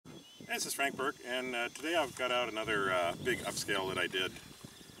Hey, this is Frank Burke, and today I've got out another big upscale that I did.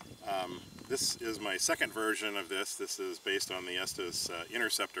 This is my second version of this. This is based on the Estes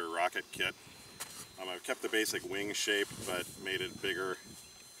Interceptor rocket kit. I've kept the basic wing shape, but made it bigger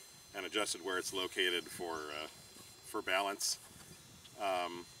and adjusted where it's located for balance.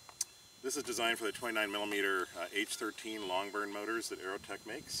 This is designed for the 29mm H13 longburn motors that Aerotech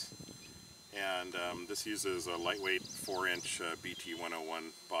makes. And this uses a lightweight 4-inch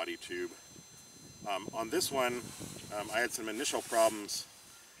BT101 body tube. On this one, I had some initial problems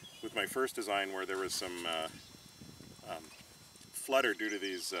with my first design where there was some flutter due to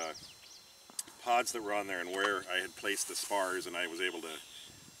these pods that were on there and where I had placed the spars, and I was able to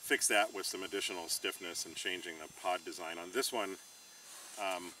fix that with some additional stiffness and changing the pod design. On this one,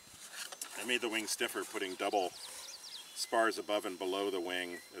 I made the wing stiffer, putting double spars above and below the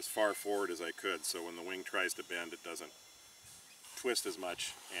wing as far forward as I could, so when the wing tries to bend it doesn't twist as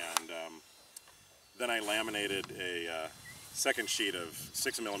much. And then I laminated a second sheet of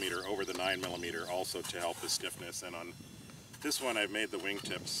 6mm over the 9mm also to help the stiffness. And on this one I've made the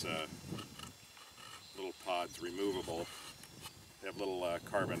wingtips little pods removable. They have little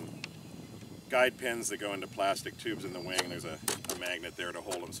carbon guide pins that go into plastic tubes in the wing. There's a magnet there to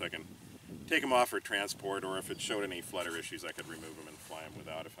hold them so I can take them off for transport, or if it showed any flutter issues I could remove them and fly them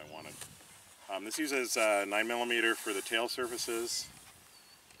without if I wanted. This uses 9mm for the tail surfaces,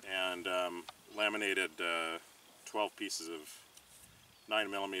 and laminated 12 pieces of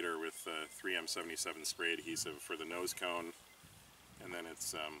 9mm with 3M77 spray adhesive for the nose cone, and then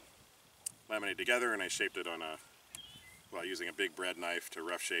it's laminated together, and I shaped it on using a big bread knife to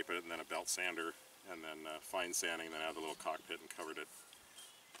rough shape it, and then a belt sander, and then fine sanding, and then add the little cockpit and covered it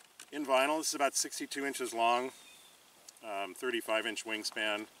in vinyl. This is about 62 inches long, 35-inch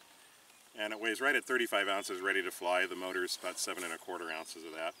wingspan, and it weighs right at 35 ounces ready to fly. The motor's about 7 1/4 ounces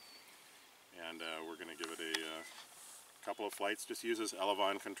of that. And we're going to give it a couple of flights. Just uses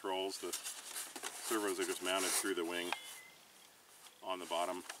elevon controls. The servos are just mounted through the wing on the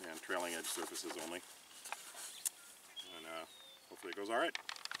bottom, and trailing edge surfaces only. And hopefully it goes alright.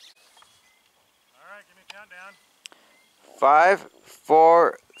 Alright, give me a countdown. 5,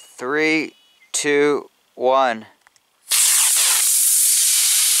 4, 3, 2, 1.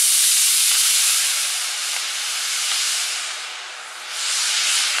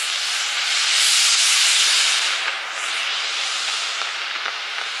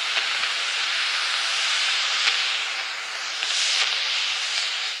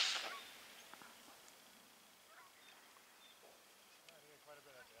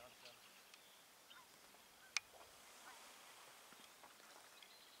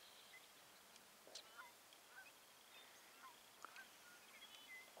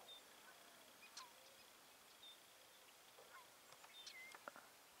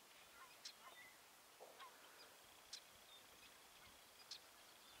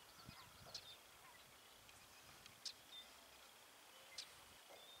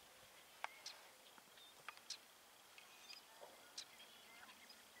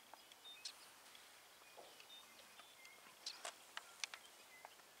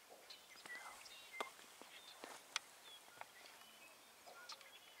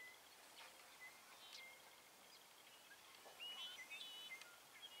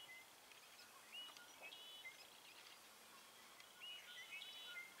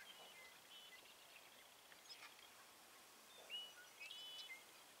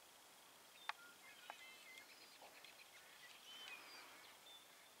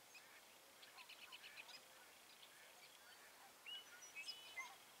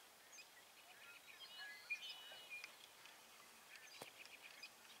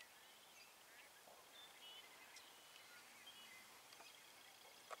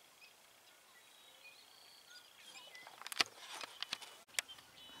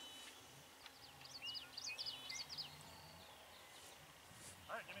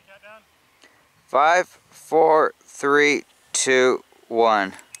 Alright, give me a countdown. 5, 4, 3, 2,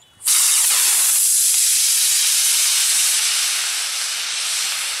 1.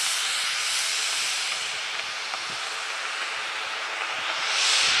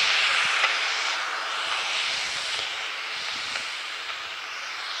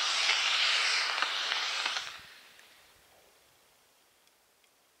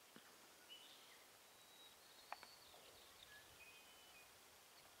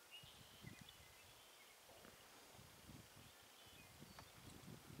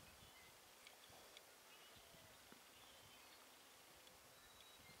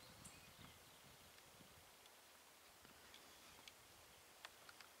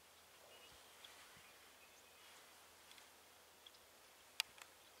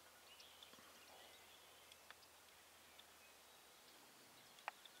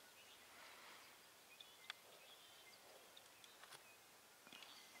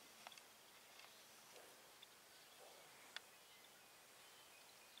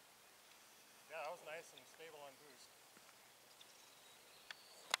 nice and stable on boost.